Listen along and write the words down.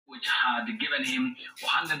which had given him or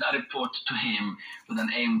handed a report to him with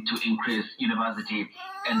an aim to increase university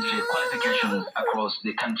entry qualifications across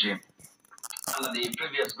the country. Under the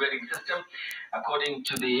previous grading system, according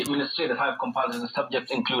to the ministry, the 5 compulsory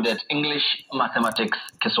subjects included English, mathematics,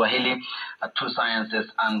 Kiswahili, 2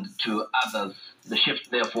 sciences, and 2 others. The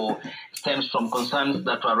shift, therefore, stems from concerns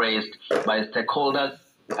that were raised by stakeholders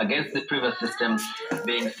against the previous system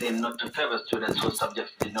being seen not to favor students whose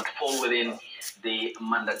subjects did not fall within the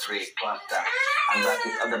mandatory cluster. And that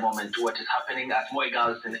is at the moment what is happening at Moi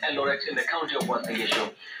Girls in Eldoret in the county of Uasin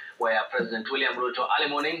Gishu, where President William Ruto early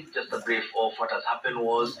morning, just a brief of what has happened,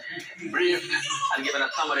 was briefed and given a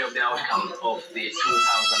summary of the outcome of the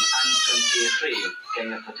 2023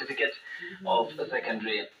 Kenya Certificate of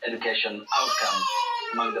Secondary Education Outcome.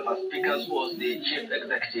 Among the first speakers was the Chief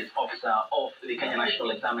Executive Officer of the Kenya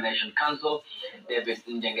National Examination Council, David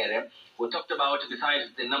Njengere, who talked about,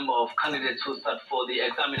 besides the number of candidates who sat for the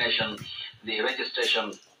examination, the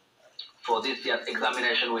registration for this year's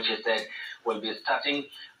examination, which he said will be starting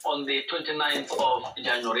on the 29th of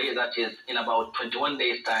January, that is in about 21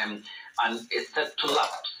 days' time, and is set to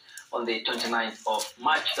lapse on the 29th of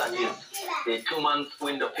March, that is the 2-month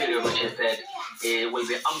window period, which he said will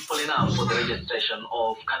be ample enough for the registration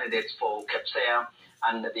of candidates for KPSEA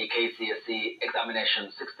and the KCSE examination.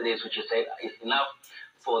 60 days, which he said is enough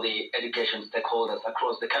for the education stakeholders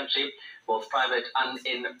across the country, both private and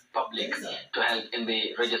in public, to help in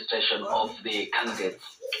the registration of the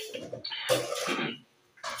candidates.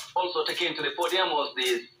 Also taking to the podium was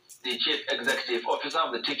the Chief Executive Officer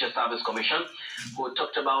of the Teacher Service Commission, who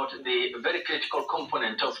talked about the very critical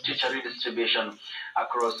component of teacher redistribution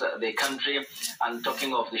across the country, and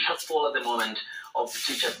talking of the shortfall at the moment of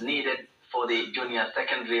teachers needed for the junior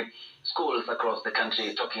secondary schools across the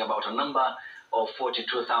country, talking about a number of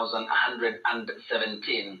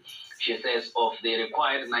 42,117. She says of the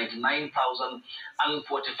required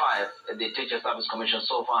 99,045, the Teacher Service Commission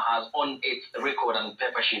so far has on its record and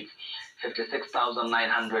paper sheets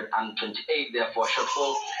 56,928, therefore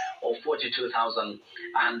shortfall of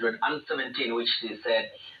 42,117, which she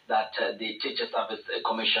said that the Teacher Service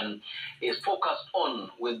Commission is focused on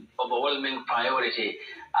with overwhelming priority,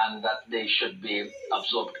 and that they should be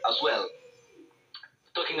absorbed as well.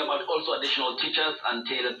 Talking about also additional teachers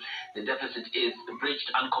until the deficit is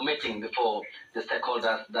bridged, and committing before the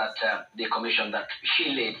stakeholders that the commission that she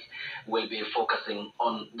leads will be focusing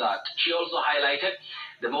on that. She also highlighted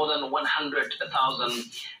the more than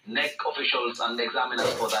 100,000 NEC officials and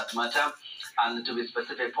examiners for that matter, and to be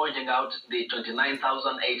specific, pointing out the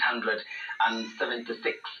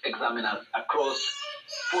 29,876 examiners across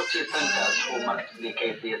 40 centers who marked the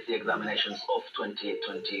KCSE examinations of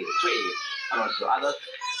 2023, and also others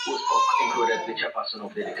who spoke included the chairperson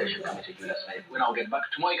of the Education Committee, Julius Faye. We now get back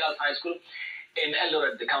to Moi Girls High School in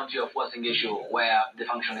Eldoret, the county of Uasin Gishu, where the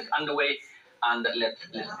function is underway, and let's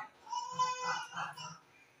listen.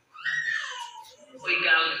 Moi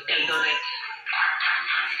Girls Eldoret.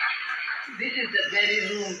 This is the very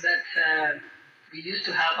room that we used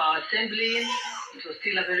to have our assembly in. It was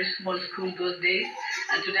still a very small school those days,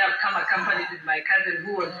 and today I've come accompanied with my cousin,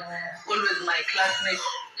 who was always my classmate,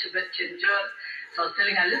 Chibet John. So I was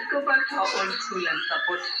telling her, let's go back to our old school and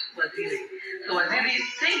support Waziri. So Waziri,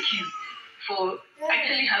 thank you for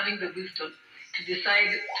actually having the wisdom to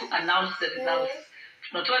decide to announce the results,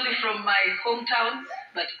 not only from my hometown,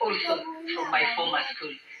 but also from my former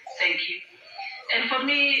school. Thank you. And for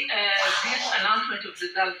me, this announcement of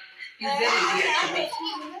results is very dear to me,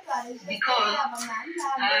 because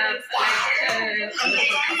like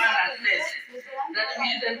Honorable Kamara said, that we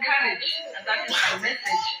should encourage, and that is my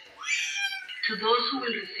message to those who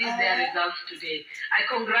will receive their results today. I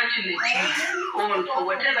congratulate you all for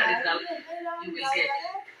whatever results you will get.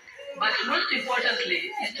 But most importantly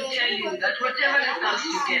is to tell you that whatever results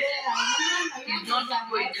you get is not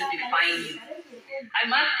going to define you. I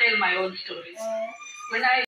must tell my own story. When I